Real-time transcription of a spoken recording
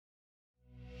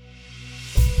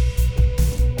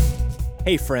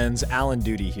Hey friends, Alan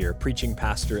Duty here, preaching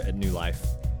pastor at New Life.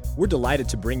 We're delighted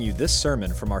to bring you this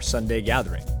sermon from our Sunday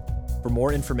gathering. For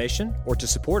more information or to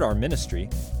support our ministry,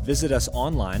 visit us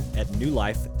online at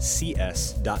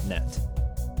newlifecs.net.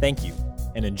 Thank you,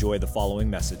 and enjoy the following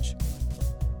message.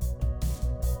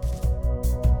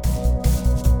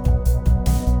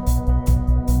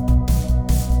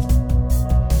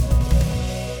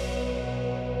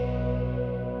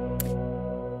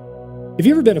 Have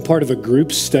you ever been a part of a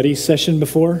group study session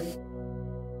before?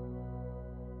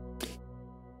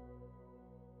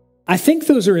 I think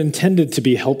those are intended to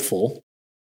be helpful.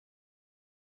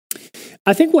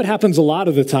 I think what happens a lot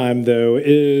of the time, though,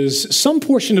 is some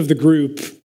portion of the group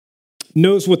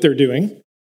knows what they're doing,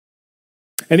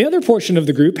 and the other portion of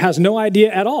the group has no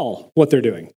idea at all what they're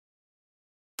doing.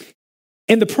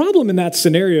 And the problem in that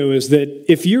scenario is that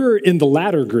if you're in the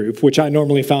latter group, which I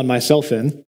normally found myself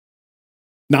in,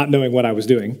 not knowing what I was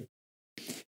doing,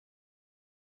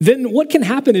 then what can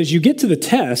happen is you get to the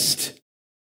test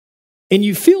and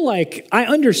you feel like, I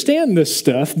understand this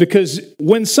stuff because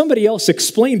when somebody else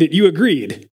explained it, you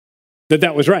agreed that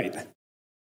that was right.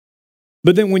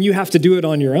 But then when you have to do it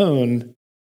on your own,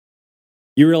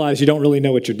 you realize you don't really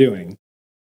know what you're doing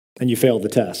and you fail the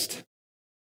test.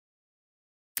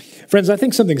 Friends, I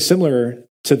think something similar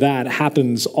to that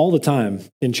happens all the time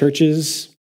in churches,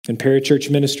 in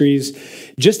parachurch ministries,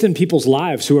 just in people's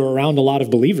lives who are around a lot of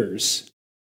believers.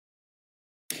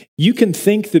 You can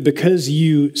think that because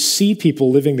you see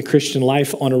people living the Christian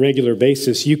life on a regular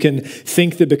basis, you can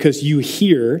think that because you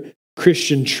hear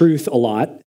Christian truth a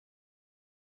lot,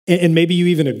 and maybe you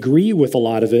even agree with a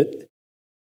lot of it,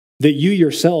 that you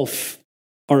yourself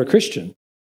are a Christian,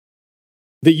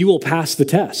 that you will pass the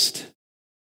test.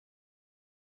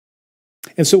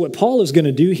 And so what Paul is going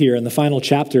to do here in the final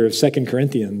chapter of 2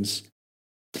 Corinthians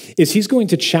is he's going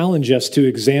to challenge us to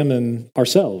examine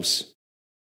ourselves,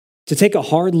 to take a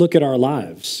hard look at our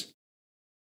lives.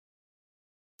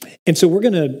 And so we're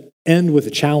going to end with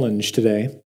a challenge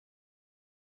today,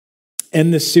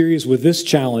 end this series with this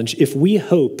challenge. If we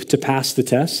hope to pass the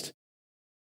test,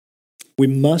 we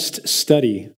must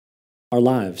study our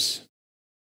lives.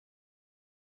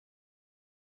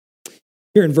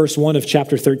 Here in verse 1 of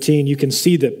chapter 13, you can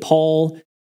see that Paul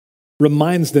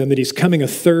reminds them that he's coming a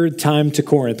third time to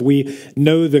Corinth. We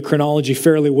know the chronology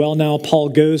fairly well now. Paul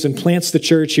goes and plants the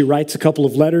church. He writes a couple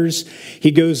of letters.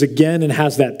 He goes again and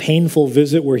has that painful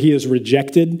visit where he is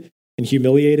rejected and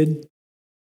humiliated.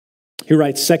 He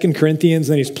writes 2 Corinthians,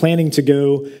 and then he's planning to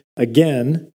go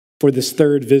again for this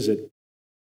third visit.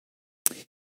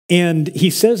 And he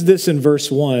says this in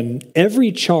verse 1,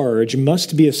 every charge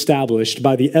must be established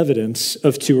by the evidence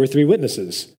of 2 or 3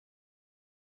 witnesses.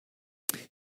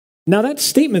 Now that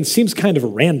statement seems kind of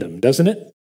random, doesn't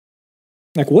it?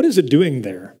 Like, what is it doing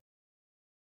there?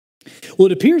 Well,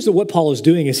 it appears that what Paul is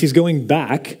doing is he's going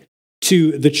back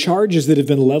to the charges that have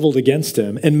been leveled against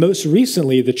him. And most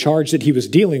recently, the charge that he was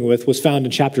dealing with was found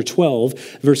in chapter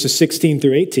 12, verses 16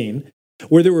 through 18.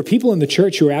 Where there were people in the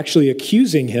church who were actually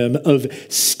accusing him of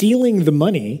stealing the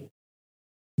money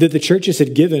that the churches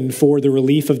had given for the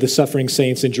relief of the suffering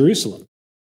saints in Jerusalem.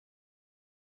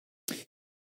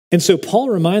 And so Paul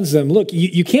reminds them, look,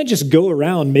 you can't just go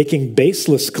around making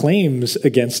baseless claims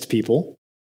against people.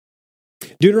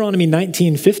 Deuteronomy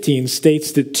 19:15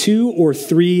 states that 2 or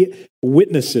 3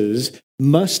 witnesses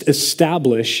must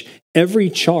establish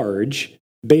every charge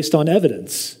based on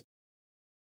evidence.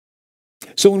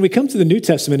 So when we come to the New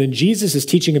Testament and Jesus is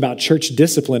teaching about church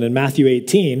discipline in Matthew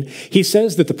 18, he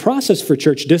says that the process for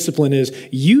church discipline is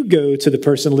you go to the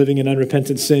person living in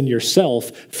unrepentant sin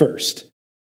yourself first.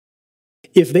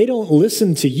 If they don't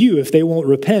listen to you, if they won't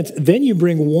repent, then you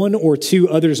bring 1 or 2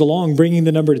 others along, bringing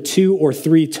the number to 2 or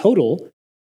 3 total.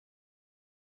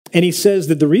 And he says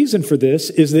that the reason for this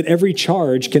is that every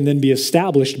charge can then be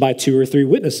established by 2 or 3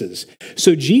 witnesses.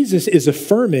 So Jesus is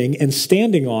affirming and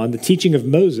standing on the teaching of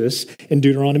Moses in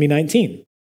Deuteronomy 19.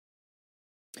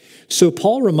 So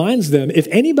Paul reminds them, if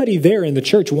anybody there in the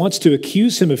church wants to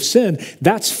accuse him of sin,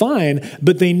 that's fine,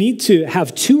 but they need to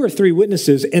have 2 or 3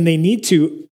 witnesses and they need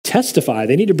to testify.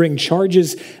 They need to bring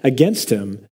charges against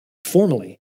him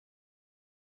formally.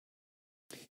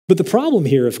 But the problem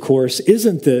here, of course,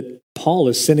 isn't that Paul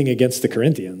is sinning against the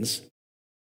Corinthians.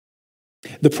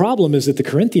 The problem is that the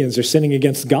Corinthians are sinning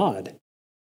against God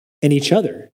and each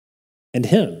other and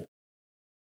him.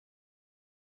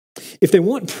 If they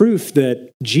want proof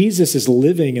that Jesus is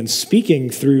living and speaking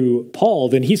through Paul,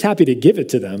 then he's happy to give it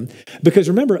to them. Because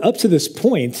remember, up to this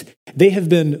point, they have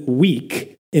been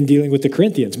weak in dealing with the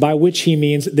Corinthians, by which he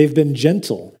means they've been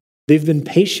gentle, they've been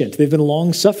patient, they've been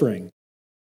long-suffering.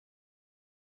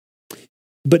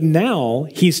 But now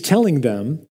he's telling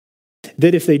them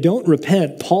that if they don't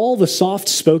repent, Paul the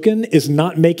soft-spoken is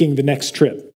not making the next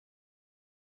trip.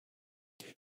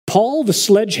 Paul the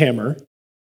sledgehammer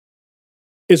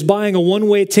is buying a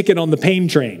one-way ticket on the pain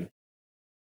train.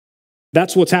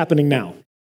 That's what's happening now.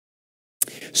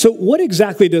 So what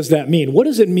exactly does that mean? What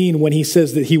does it mean when he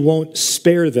says that he won't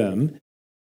spare them,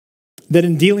 that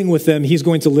in dealing with them, he's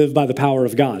going to live by the power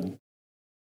of God?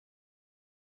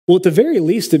 Well, at the very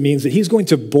least, it means that he's going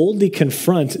to boldly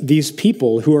confront these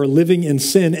people who are living in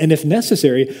sin, and if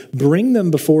necessary, bring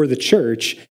them before the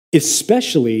church,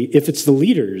 especially if it's the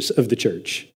leaders of the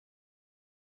church.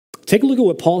 Take a look at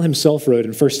what Paul himself wrote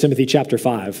in 1 Timothy chapter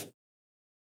 5.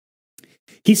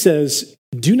 He says,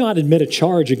 "Do not admit a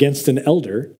charge against an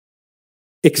elder,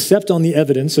 except on the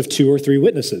evidence of 2 or 3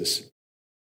 witnesses.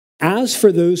 As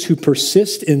for those who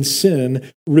persist in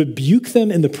sin, rebuke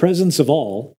them in the presence of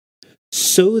all,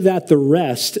 so that the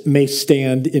rest may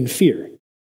stand in fear."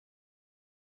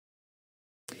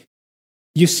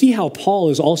 You see how Paul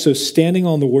is also standing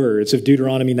on the words of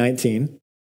Deuteronomy 19,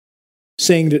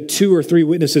 saying that 2 or 3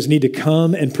 witnesses need to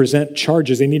come and present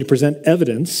charges. They need to present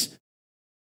evidence.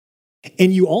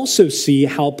 And you also see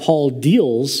how Paul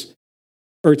deals,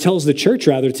 or tells the church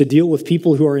rather, to deal with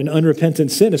people who are in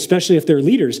unrepentant sin, especially if they're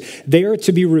leaders. They are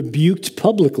to be rebuked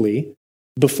publicly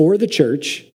before the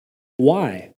church.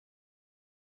 Why?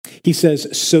 He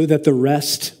says, so that the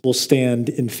rest will stand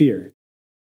in fear.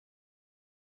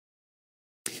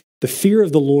 The fear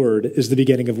of the Lord is the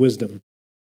beginning of wisdom.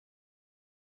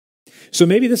 So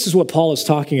maybe this is what Paul is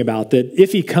talking about, that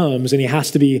if he comes and he has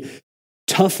to be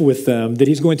tough with them, that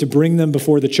he's going to bring them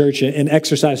before the church and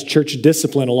exercise church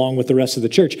discipline along with the rest of the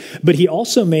church. But he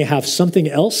also may have something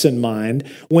else in mind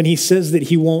when he says that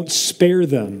he won't spare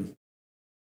them.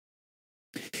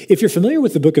 If you're familiar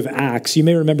with the book of Acts, you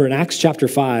may remember in Acts chapter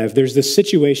 5, there's this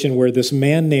situation where this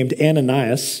man named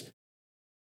Ananias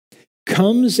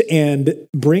comes and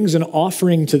brings an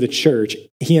offering to the church,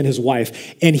 he and his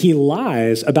wife, and he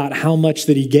lies about how much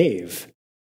that he gave.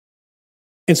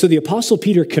 And so the apostle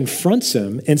Peter confronts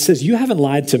him and says, "You haven't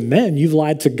lied to men, you've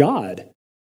lied to God."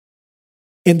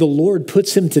 And the Lord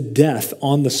puts him to death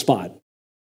on the spot.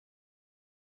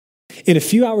 And a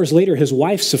few hours later, his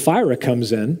wife Sapphira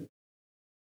comes in,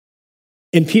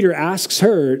 and Peter asks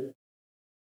her,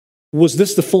 "Was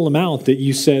this the full amount that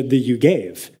you said that you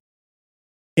gave?"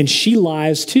 And she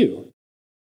lies too.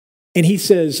 And he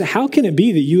says, "How can it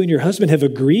be that you and your husband have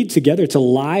agreed together to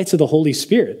lie to the Holy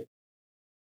Spirit?"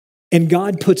 And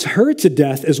God puts her to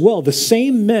death as well. The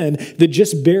same men that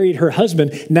just buried her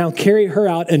husband now carry her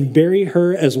out and bury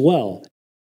her as well.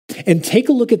 And take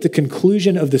a look at the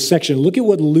conclusion of this section. Look at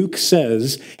what Luke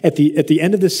says at the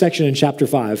end of this section in chapter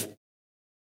 5.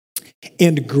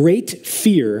 "And great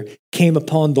fear came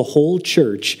upon the whole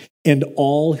church and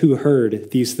all who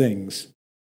heard these things."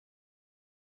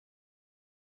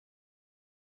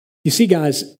 You see,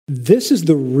 guys, this is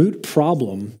the root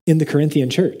problem in the Corinthian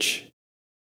church.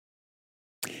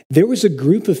 There was a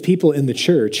group of people in the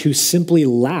church who simply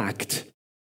lacked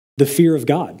the fear of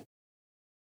God.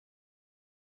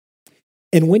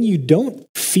 And when you don't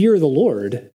fear the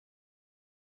Lord,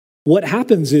 what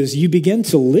happens is you begin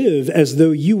to live as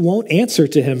though you won't answer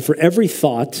to him for every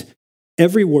thought,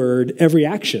 every word, every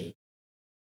action.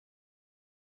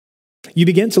 You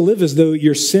begin to live as though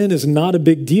your sin is not a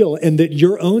big deal and that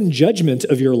your own judgment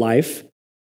of your life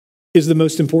is the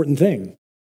most important thing.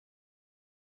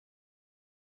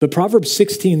 But Proverbs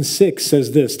 16:6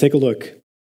 says this, take a look.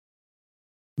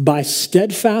 "By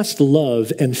steadfast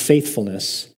love and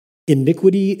faithfulness,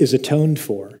 iniquity is atoned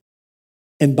for,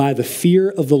 and by the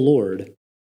fear of the Lord,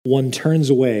 one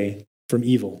turns away from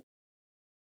evil."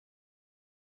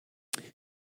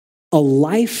 A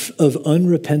life of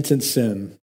unrepentant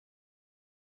sin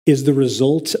is the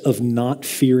result of not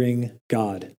fearing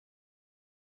God.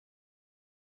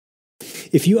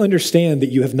 If you understand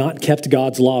that you have not kept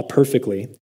God's law perfectly,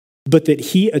 but that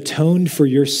he atoned for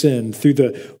your sin through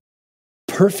the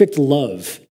perfect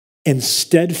love and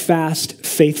steadfast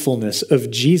faithfulness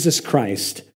of Jesus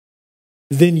Christ,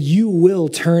 then you will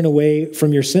turn away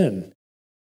from your sin.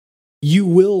 You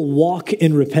will walk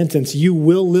in repentance. You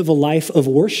will live a life of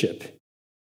worship.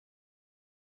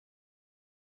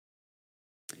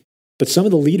 But some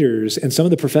of the leaders and some of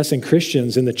the professing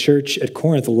Christians in the church at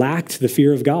Corinth lacked the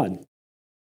fear of God.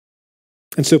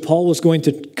 And so Paul was going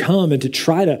to come and to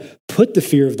try to put the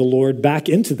fear of the Lord back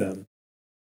into them.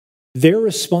 Their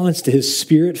response to his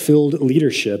spirit-filled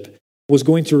leadership was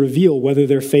going to reveal whether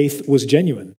their faith was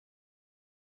genuine.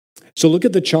 So look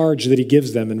at the charge that he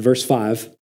gives them in verse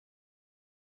 5.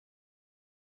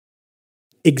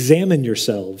 "Examine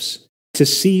yourselves to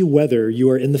see whether you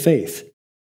are in the faith.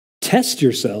 Test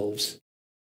yourselves.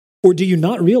 Or do you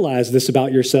not realize this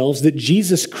about yourselves, that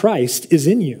Jesus Christ is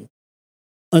in you,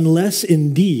 unless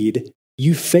indeed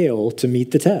you fail to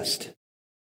meet the test?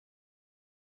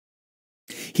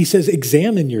 He says,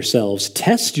 examine yourselves,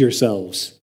 test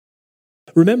yourselves.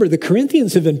 Remember, the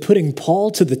Corinthians have been putting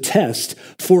Paul to the test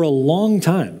for a long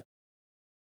time.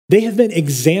 They have been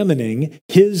examining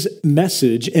his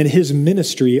message and his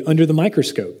ministry under the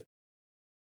microscope.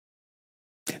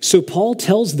 So Paul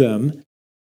tells them,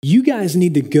 you guys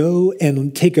need to go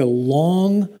and take a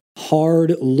long,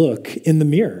 hard look in the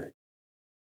mirror.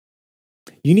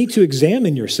 You need to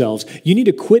examine yourselves. You need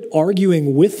to quit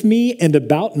arguing with me and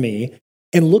about me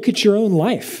and look at your own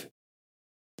life.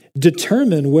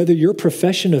 Determine whether your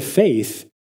profession of faith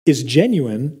is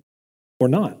genuine or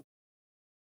not.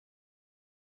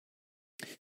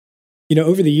 You know,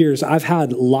 over the years, I've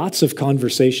had lots of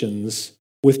conversations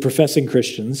with professing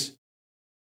Christians,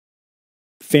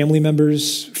 family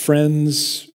members,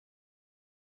 friends,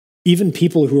 even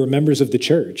people who are members of the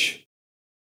church,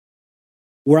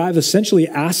 where I've essentially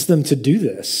asked them to do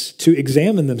this, to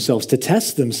examine themselves, to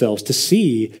test themselves, to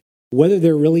see whether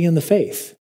they're really in the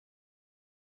faith.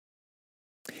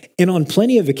 And on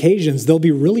plenty of occasions, they'll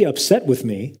be really upset with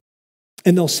me,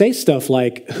 and they'll say stuff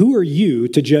like, who are you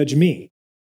to judge me?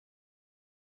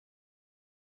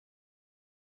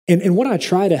 And what I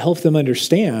try to help them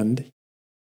understand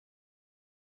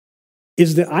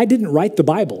is that I didn't write the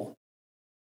Bible.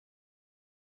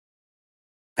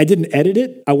 I didn't edit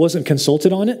it. I wasn't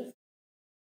consulted on it.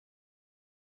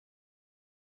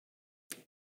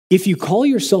 If you call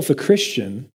yourself a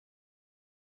Christian,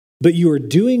 but you are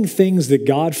doing things that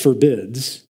God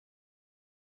forbids,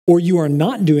 or you are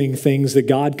not doing things that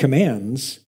God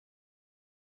commands,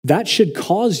 that should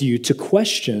cause you to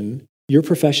question your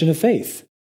profession of faith.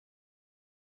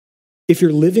 If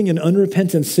you're living in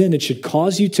unrepentant sin, it should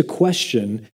cause you to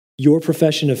question your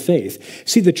profession of faith.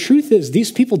 See, the truth is,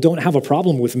 these people don't have a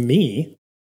problem with me.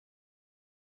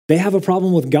 They have a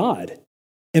problem with God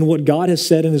and what God has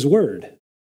said in His Word.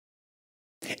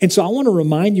 And so I want to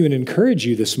remind you and encourage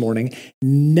you this morning,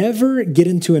 never get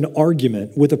into an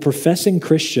argument with a professing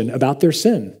Christian about their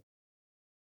sin.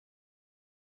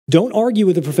 Don't argue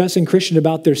with a professing Christian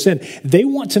about their sin. They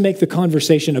want to make the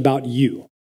conversation about you,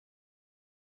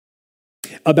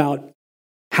 about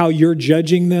how you're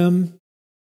judging them,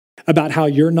 about how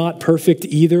you're not perfect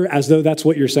either, as though that's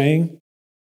what you're saying.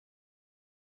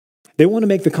 They want to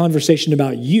make the conversation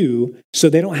about you so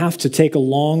they don't have to take a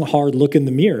long, hard look in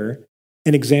the mirror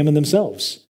and examine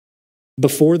themselves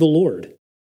before the Lord.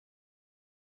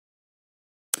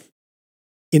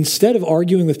 Instead of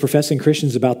arguing with professing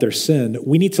Christians about their sin,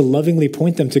 we need to lovingly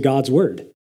point them to God's Word,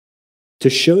 to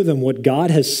show them what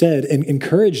God has said and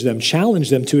encourage them,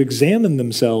 challenge them to examine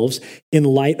themselves in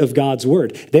light of God's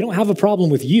Word. They don't have a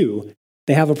problem with you.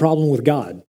 They have a problem with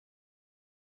God.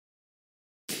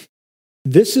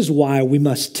 This is why we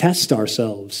must test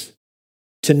ourselves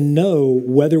to know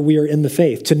whether we are in the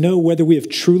faith, to know whether we have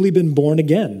truly been born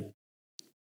again,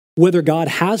 whether God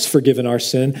has forgiven our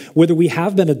sin, whether we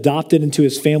have been adopted into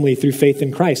His family through faith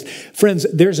in Christ. Friends,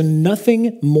 there's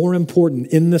nothing more important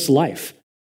in this life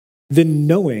than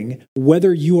knowing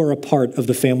whether you are a part of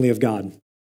the family of God.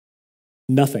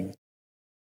 Nothing.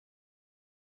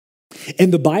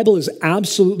 And the Bible is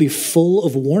absolutely full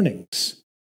of warnings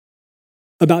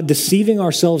about deceiving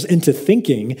ourselves into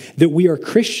thinking that we are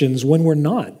Christians when we're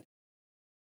not.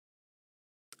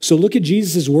 So look at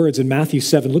Jesus' words in Matthew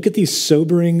 7. Look at these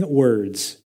sobering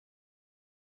words.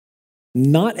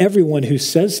 Not everyone who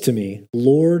says to me,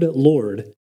 Lord,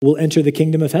 Lord, will enter the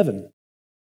kingdom of heaven,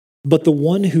 but the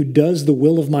one who does the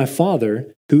will of my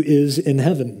Father who is in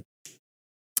heaven.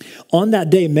 On that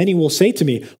day, many will say to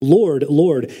me, Lord,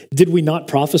 Lord, did we not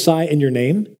prophesy in your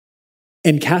name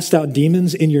and cast out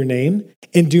demons in your name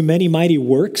and do many mighty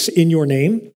works in your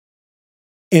name?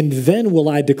 And then will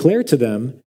I declare to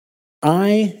them,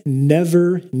 I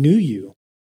never knew you.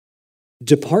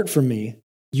 Depart from me,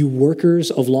 you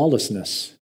workers of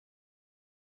lawlessness.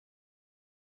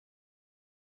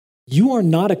 You are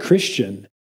not a Christian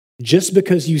just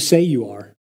because you say you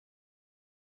are.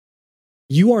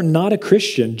 You are not a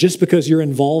Christian just because you're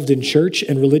involved in church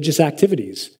and religious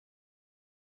activities.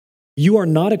 You are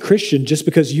not a Christian just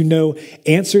because you know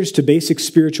answers to basic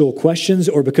spiritual questions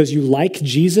or because you like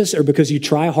Jesus or because you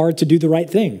try hard to do the right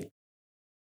thing.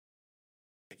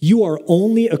 You are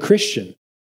only a Christian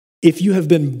if you have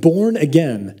been born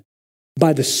again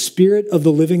by the Spirit of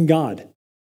the living God,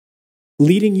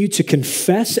 leading you to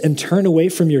confess and turn away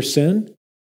from your sin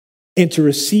and to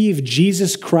receive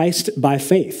Jesus Christ by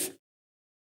faith.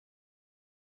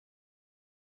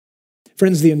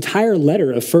 Friends, the entire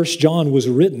letter of 1 John was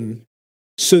written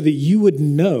so that you would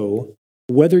know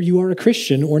whether you are a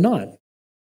Christian or not.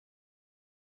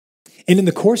 And in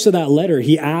the course of that letter,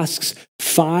 he asks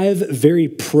 5 very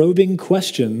probing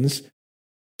questions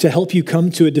to help you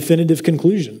come to a definitive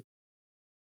conclusion.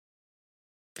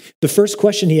 The first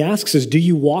question he asks is, do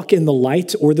you walk in the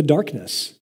light or the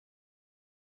darkness?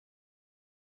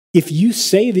 If you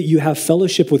say that you have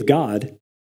fellowship with God,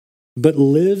 but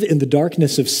live in the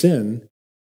darkness of sin,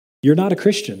 you're not a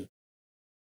Christian.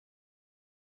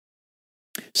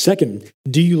 Second,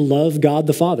 do you love God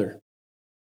the Father?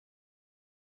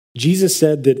 Jesus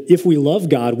said that if we love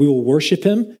God, we will worship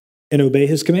him and obey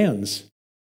his commands.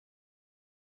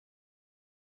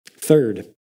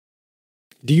 Third,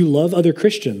 do you love other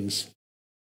Christians?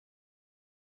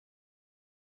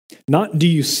 Not do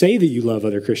you say that you love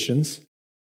other Christians,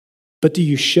 but do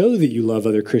you show that you love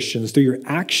other Christians through your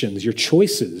actions, your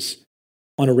choices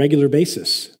on a regular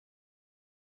basis?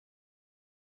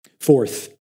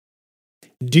 Fourth,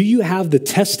 do you have the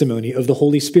testimony of the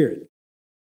Holy Spirit?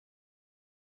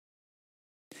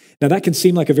 Now, that can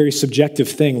seem like a very subjective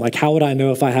thing, like how would I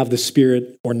know if I have the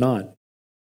Spirit or not?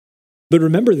 But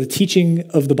remember the teaching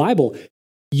of the Bible.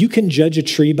 You can judge a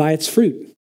tree by its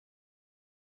fruit.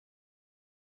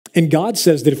 And God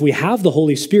says that if we have the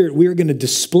Holy Spirit, we are going to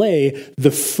display the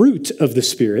fruit of the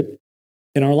Spirit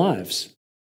in our lives.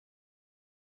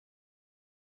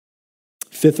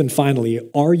 Fifth and finally,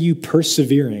 are you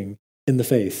persevering in the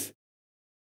faith?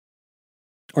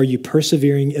 Are you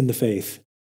persevering in the faith?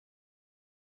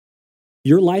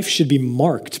 Your life should be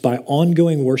marked by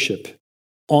ongoing worship,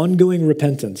 ongoing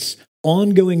repentance,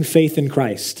 ongoing faith in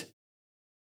Christ.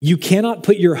 You cannot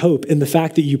put your hope in the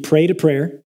fact that you prayed a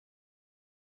prayer,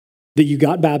 that you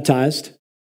got baptized,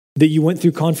 that you went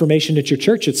through confirmation at your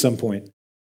church at some point.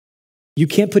 You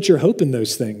can't put your hope in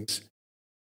those things.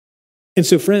 And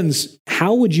so, friends,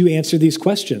 how would you answer these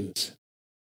questions?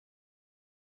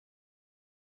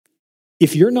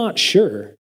 If you're not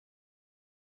sure,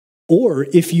 or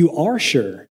if you are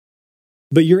sure,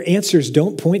 but your answers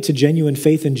don't point to genuine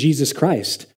faith in Jesus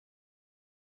Christ,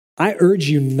 I urge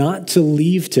you not to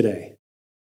leave today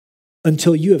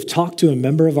until you have talked to a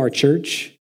member of our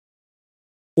church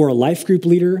or a life group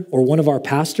leader or one of our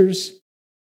pastors,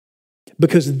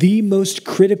 because the most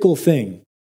critical thing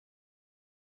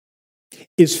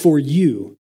is for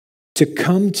you to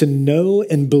come to know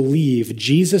and believe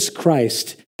Jesus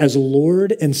Christ as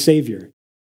Lord and Savior,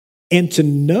 and to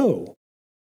know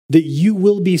that you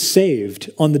will be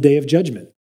saved on the day of judgment.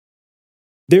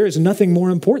 There is nothing more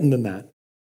important than that.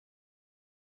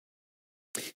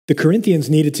 The Corinthians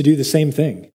needed to do the same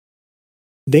thing.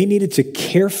 They needed to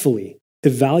carefully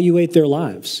evaluate their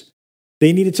lives.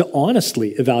 They needed to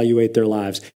honestly evaluate their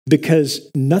lives,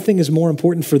 because nothing is more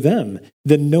important for them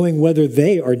than knowing whether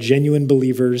they are genuine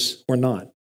believers or not.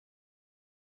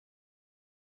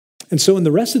 And so in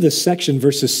the rest of this section,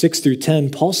 verses 6 through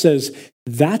 10, Paul says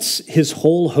that's his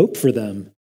whole hope for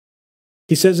them.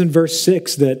 He says in verse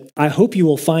 6 that, I hope you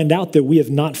will find out that we have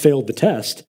not failed the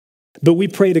test, but we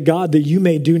pray to God that you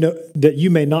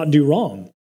may not do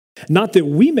wrong. Not that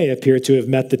we may appear to have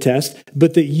met the test,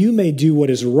 but that you may do what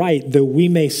is right, though we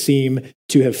may seem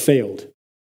to have failed.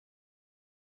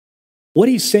 What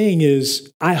he's saying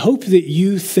is, I hope that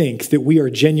you think that we are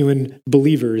genuine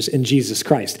believers in Jesus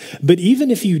Christ. But even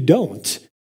if you don't,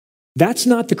 that's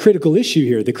not the critical issue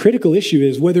here. The critical issue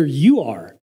is whether you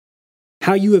are,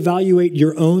 how you evaluate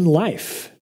your own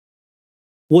life.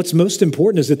 What's most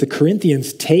important is that the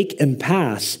Corinthians take and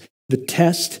pass the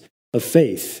test of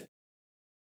faith.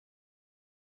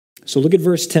 So look at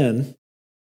verse 10.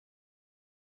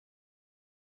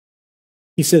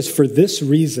 He says, for this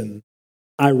reason,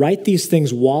 I write these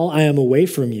things while I am away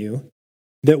from you,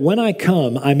 that when I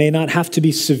come, I may not have to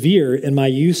be severe in my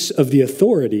use of the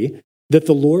authority that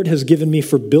the Lord has given me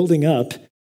for building up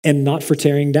and not for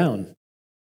tearing down.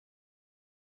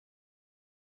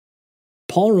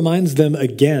 Paul reminds them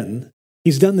again,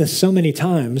 he's done this so many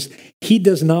times, he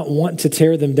does not want to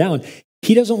tear them down.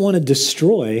 He doesn't want to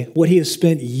destroy what he has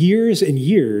spent years and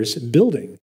years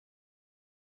building.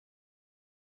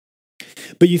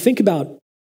 But you think about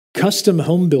custom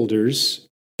home builders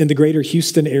in the greater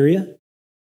Houston area.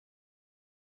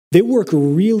 They work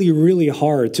really, really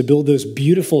hard to build those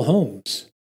beautiful homes.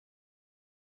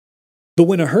 But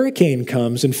when a hurricane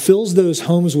comes and fills those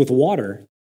homes with water,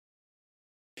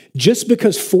 just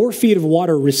because 4 feet of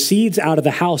water recedes out of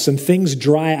the house and things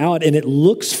dry out and it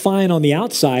looks fine on the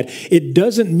outside, it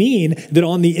doesn't mean that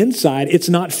on the inside it's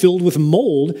not filled with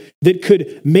mold that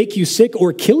could make you sick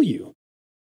or kill you.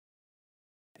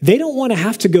 They don't want to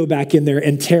have to go back in there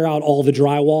and tear out all the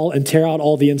drywall and tear out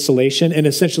all the insulation and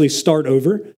essentially start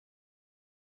over.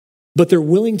 But they're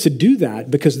willing to do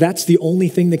that because that's the only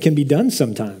thing that can be done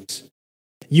sometimes.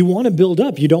 You want to build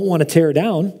up, you don't want to tear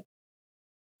down.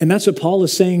 And that's what Paul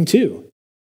is saying too.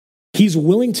 He's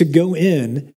willing to go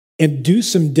in and do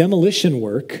some demolition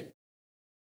work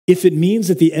if it means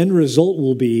that the end result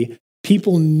will be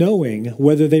people knowing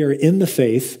whether they are in the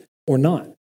faith or not.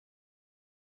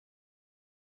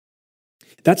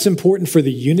 That's important for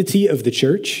the unity of the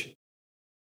church.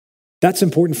 That's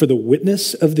important for the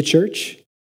witness of the church.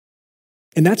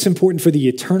 And that's important for the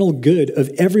eternal good of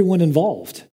everyone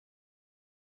involved.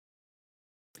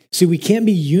 See, we can't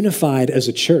be unified as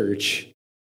a church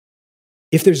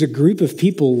if there's a group of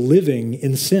people living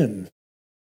in sin.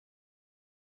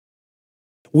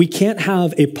 We can't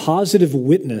have a positive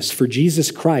witness for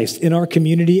Jesus Christ in our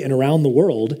community and around the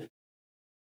world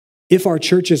if our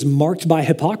church is marked by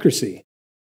hypocrisy.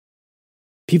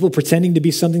 People pretending to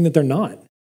be something that they're not.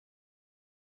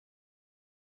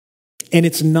 And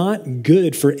it's not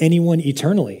good for anyone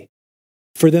eternally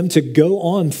for them to go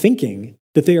on thinking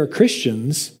that they are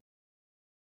Christians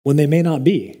when they may not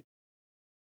be.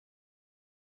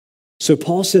 So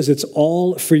Paul says it's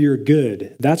all for your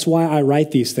good. That's why I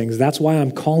write these things. That's why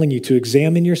I'm calling you to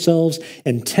examine yourselves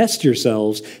and test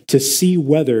yourselves to see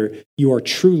whether you are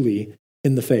truly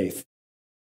in the faith.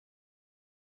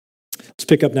 Let's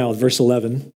pick up now with verse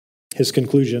 11, his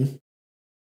conclusion.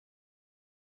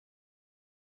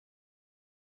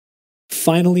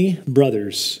 Finally,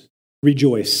 brothers,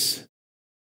 rejoice.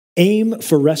 Aim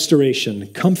for restoration,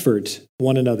 comfort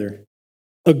one another,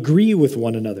 agree with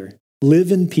one another,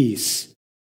 live in peace,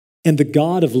 and the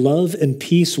God of love and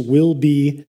peace will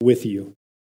be with you.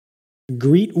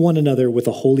 Greet one another with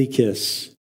a holy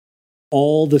kiss.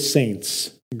 All the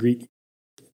saints greet you.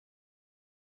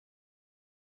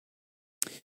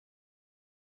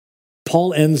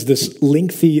 Paul ends this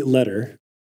lengthy letter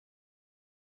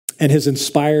and his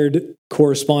inspired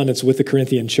correspondence with the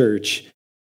Corinthian church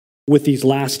with these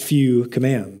last few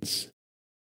commands.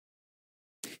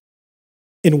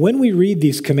 And when we read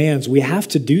these commands, we have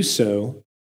to do so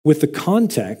with the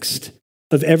context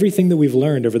of everything that we've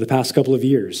learned over the past couple of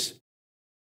years.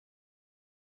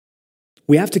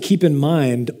 We have to keep in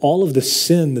mind all of the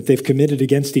sin that they've committed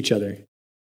against each other.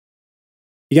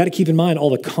 You got to keep in mind all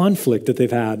the conflict that they've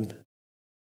had,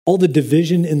 all the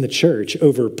division in the church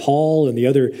over Paul and the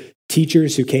other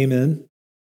teachers who came in.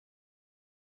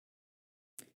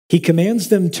 He commands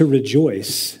them to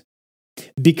rejoice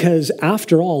because,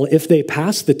 after all, if they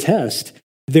pass the test,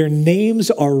 their names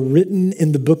are written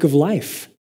in the book of life.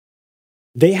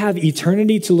 They have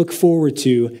eternity to look forward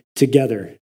to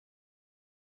together.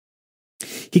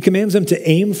 He commands them to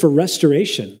aim for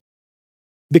restoration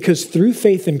because through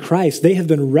faith in Christ, they have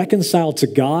been reconciled to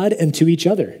God and to each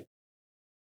other.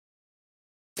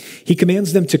 He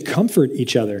commands them to comfort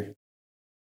each other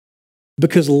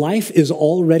because life is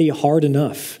already hard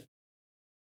enough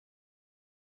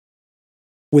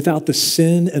without the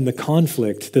sin and the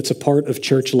conflict that's a part of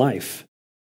church life.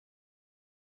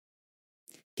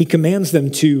 He commands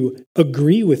them to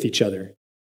agree with each other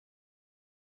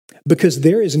because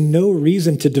there is no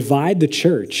reason to divide the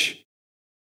church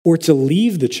or to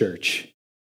leave the church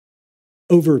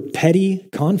over petty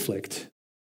conflict.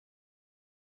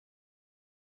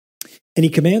 And he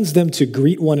commands them to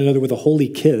greet one another with a holy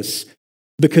kiss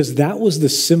because that was the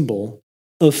symbol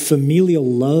of familial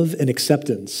love and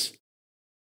acceptance.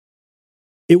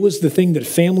 It was the thing that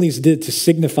families did to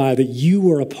signify that you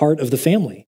were a part of the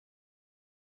family.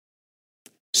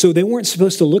 So they weren't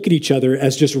supposed to look at each other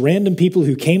as just random people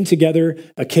who came together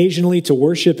occasionally to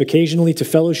worship, occasionally to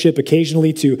fellowship,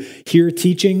 occasionally to hear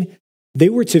teaching. They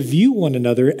were to view one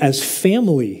another as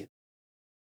family,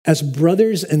 as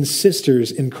brothers and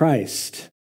sisters in Christ.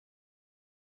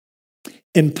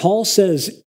 And Paul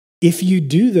says, if you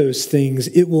do those things,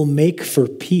 it will make for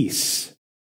peace.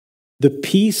 The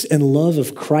peace and love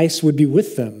of Christ would be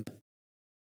with them.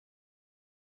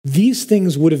 These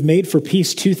things would have made for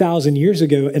peace 2,000 years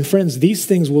ago. And friends, these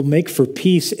things will make for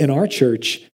peace in our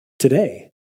church today.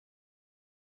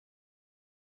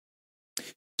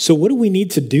 So what do we need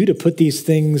to do to put these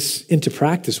things into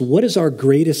practice? What is our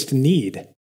greatest need?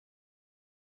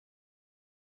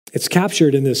 It's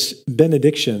captured in this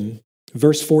benediction,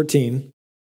 verse 14,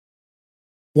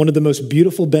 one of the most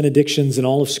beautiful benedictions in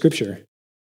all of Scripture.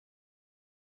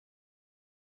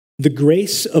 The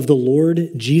grace of the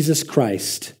Lord Jesus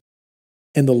Christ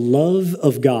and the love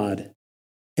of God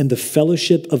and the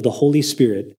fellowship of the Holy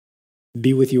Spirit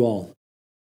be with you all.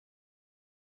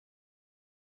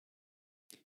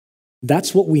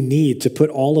 That's what we need to put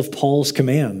all of Paul's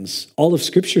commands, all of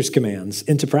Scripture's commands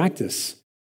into practice.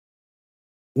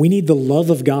 We need the love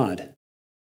of God,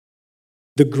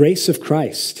 the grace of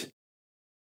Christ,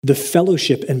 the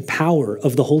fellowship and power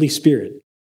of the Holy Spirit,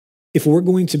 if we're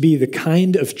going to be the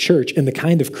kind of church and the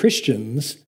kind of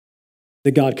Christians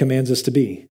that God commands us to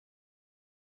be.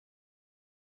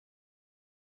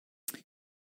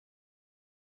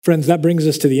 Friends, that brings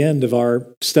us to the end of our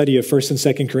study of 1st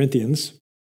and 2nd Corinthians.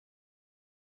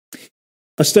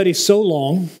 A study so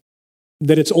long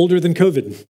that it's older than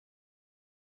COVID.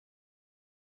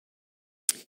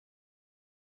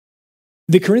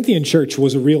 The Corinthian church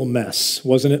was a real mess,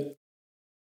 wasn't it?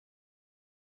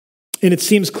 And it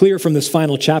seems clear from this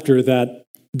final chapter that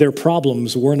their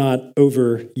problems were not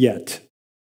over yet.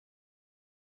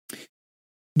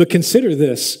 But consider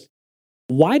this.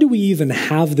 Why do we even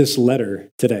have this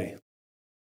letter today?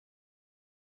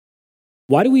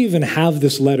 Why do we even have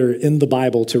this letter in the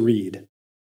Bible to read?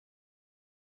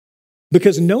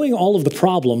 Because knowing all of the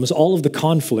problems, all of the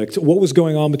conflict, what was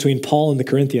going on between Paul and the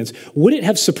Corinthians, would it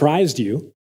have surprised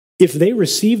you if they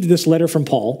received this letter from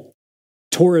Paul,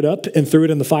 tore it up, and threw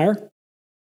it in the fire?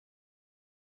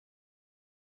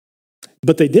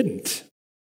 But they didn't.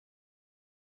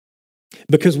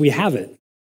 Because we have it.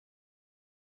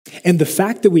 And the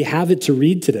fact that we have it to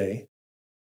read today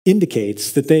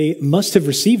indicates that they must have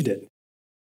received it,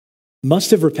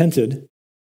 must have repented,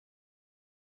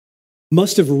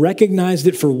 must have recognized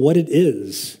it for what it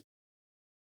is,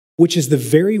 which is the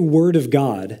very word of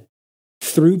God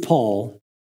through Paul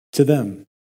to them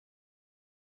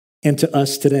and to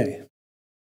us today.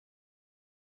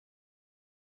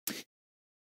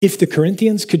 If the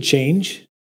Corinthians could change,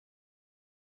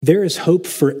 there is hope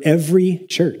for every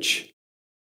church.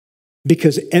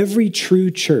 Because every true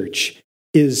church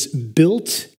is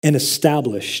built and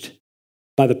established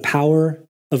by the power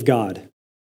of God.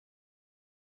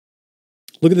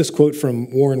 Look at this quote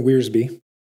from Warren Wiersbe.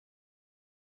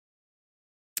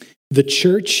 The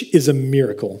church is a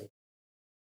miracle,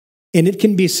 and it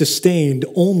can be sustained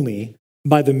only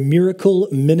by the miracle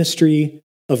ministry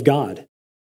of God.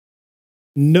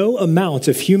 No amount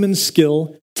of human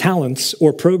skill, talents,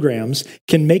 or programs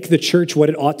can make the church what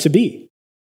it ought to be.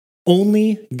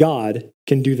 Only God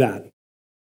can do that.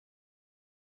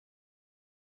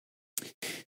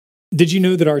 Did you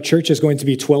know that our church is going to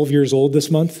be 12 years old this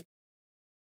month?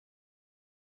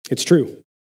 It's true.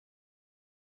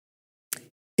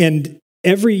 And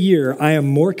every year I am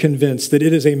more convinced that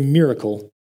it is a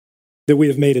miracle that we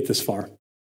have made it this far.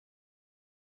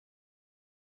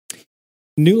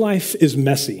 New Life is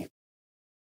messy.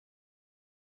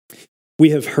 We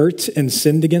have hurt and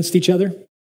sinned against each other.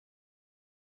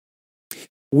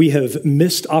 We have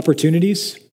missed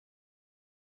opportunities.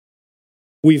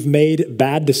 We've made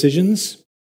bad decisions.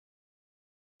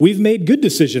 We've made good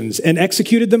decisions and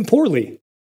executed them poorly.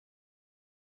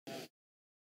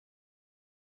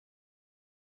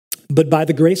 But by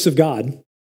the grace of God,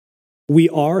 we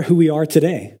are who we are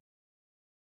today.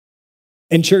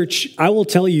 And church, I will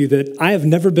tell you that I have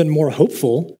never been more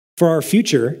hopeful for our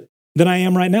future than I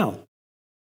am right now.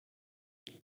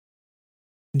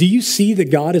 Do you see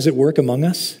that God is at work among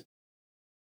us?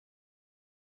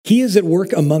 He is at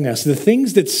work among us. The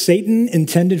things that Satan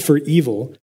intended for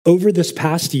evil over this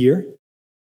past year,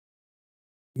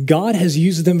 God has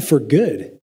used them for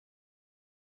good,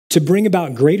 to bring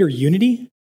about greater unity,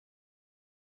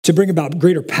 to bring about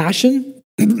greater passion,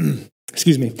 to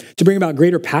bring about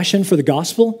greater passion for the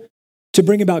gospel, to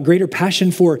bring about greater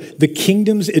passion for the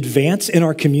kingdom's advance in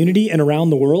our community and around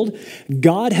the world.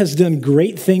 God has done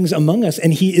great things among us,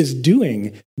 and he is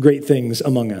doing great things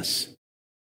among us.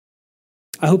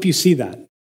 I hope you see that.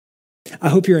 I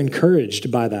hope you're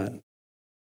encouraged by that.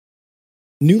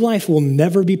 New Life will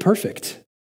never be perfect.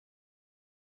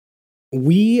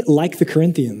 We, like the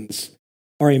Corinthians,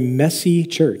 are a messy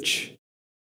church.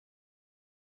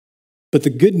 But the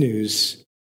good news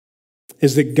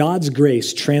is that God's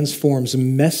grace transforms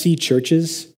messy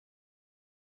churches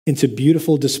into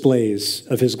beautiful displays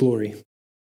of his glory.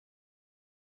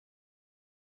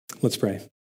 Let's pray.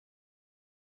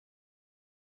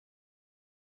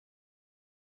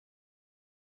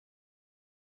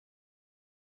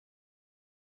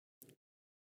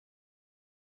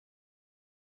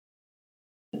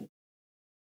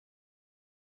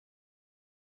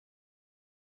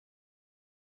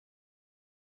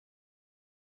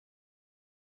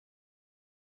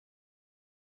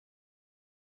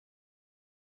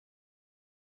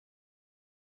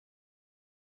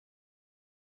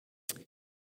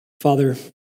 Father,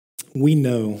 we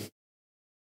know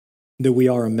that we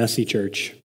are a messy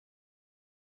church.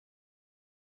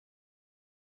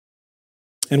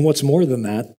 And what's more than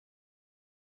that,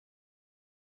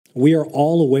 we are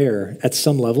all aware at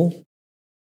some level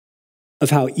of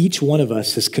how each one of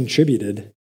us has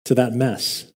contributed to that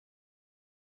mess.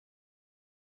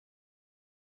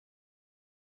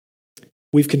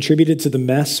 We've contributed to the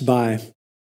mess by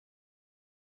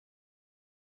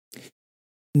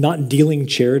not dealing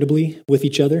charitably with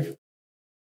each other,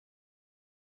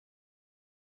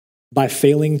 by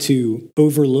failing to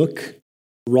overlook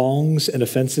wrongs and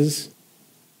offenses,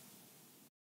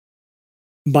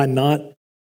 by not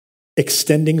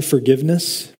extending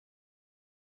forgiveness,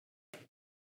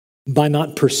 by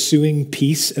not pursuing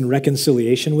peace and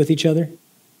reconciliation with each other,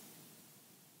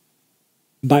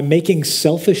 by making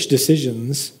selfish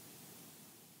decisions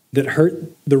that hurt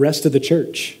the rest of the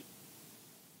church.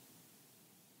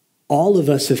 All of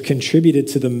us have contributed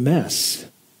to the mess.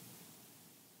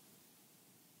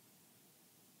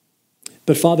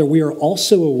 But Father, we are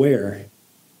also aware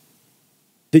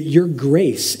that your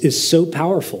grace is so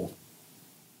powerful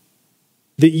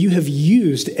that you have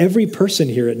used every person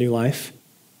here at New Life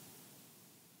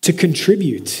to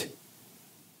contribute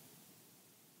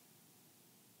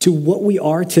to what we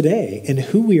are today and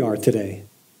who we are today.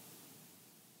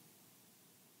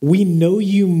 We know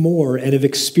you more and have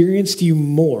experienced you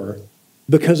more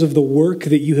because of the work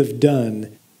that you have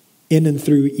done in and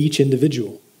through each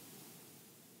individual.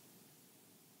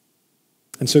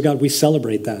 And so, God, we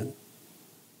celebrate that.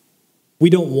 We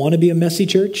don't want to be a messy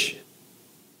church,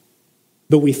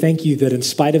 but we thank you that in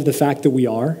spite of the fact that we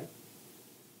are,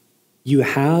 you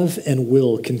have and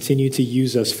will continue to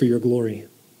use us for your glory.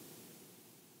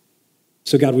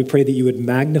 So, God, we pray that you would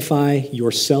magnify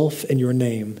yourself and your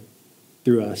name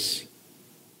through us.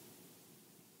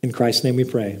 In Christ's name we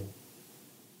pray.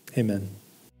 Amen.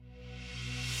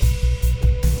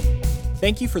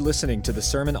 Thank you for listening to the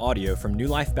sermon audio from New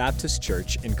Life Baptist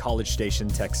Church in College Station,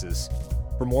 Texas.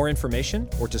 For more information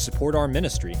or to support our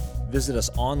ministry, visit us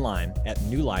online at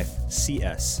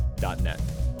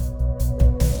newlifecs.net.